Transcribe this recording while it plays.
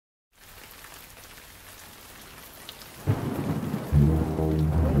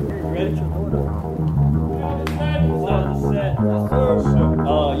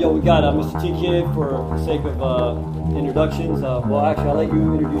Yo, we got Mr. T Kid for the sake of introductions. Well, actually, I'll let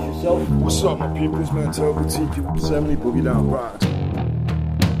you introduce yourself. What's up, my peoples, man? Terrible TQ70, Boogie Down Bronx.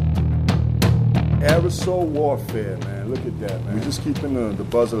 Aerosol Warfare, man. Look at that, man. We're just keeping the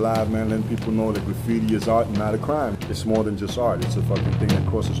buzz alive, man, letting people know that graffiti is art and not a crime. It's more than just art. It's a fucking thing that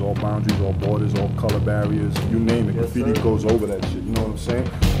crosses all boundaries, all borders, all color barriers. You name it. Yes, graffiti sir. goes over that shit, you know what I'm saying?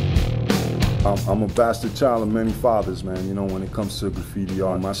 I'm a bastard child of many fathers, man, you know, when it comes to graffiti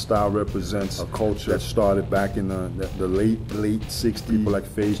art. My style represents a culture that started back in the late 60s. People like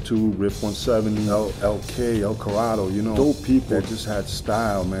Phase 2, Rip 170, LK, El Corrado, you know. Dope people that just had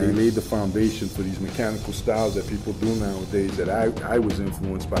style, man. They laid the foundation for these mechanical styles that people do nowadays that I was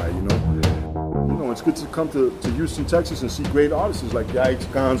influenced by, you know. You know, it's good to come to Houston, Texas and see great artists like Yikes,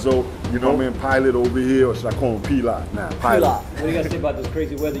 Gonzo, you know, man, Pilot over here, or should I call him P-Lot? Nah, Pilot. What do you guys think about this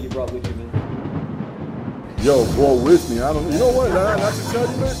crazy weather you brought with you, man? Yo, brought with me. I don't know. You know what? Not to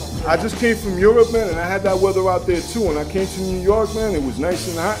tell you, man. I just came from Europe, man, and I had that weather out there too. When I came to New York, man, it was nice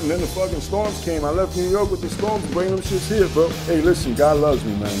and hot, and then the fucking storms came. I left New York with the storms, bringing them shits here, bro. Hey, listen, God loves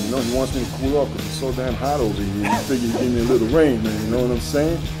me, man. You know, He wants me to cool off because it's so damn hot over here. He figured He'd give me a little rain, man. You know what I'm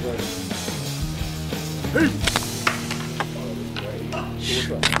saying? Right. Hey! What's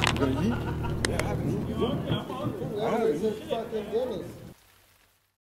up? You gonna eat? Yeah, I haven't eaten. I haven't eaten.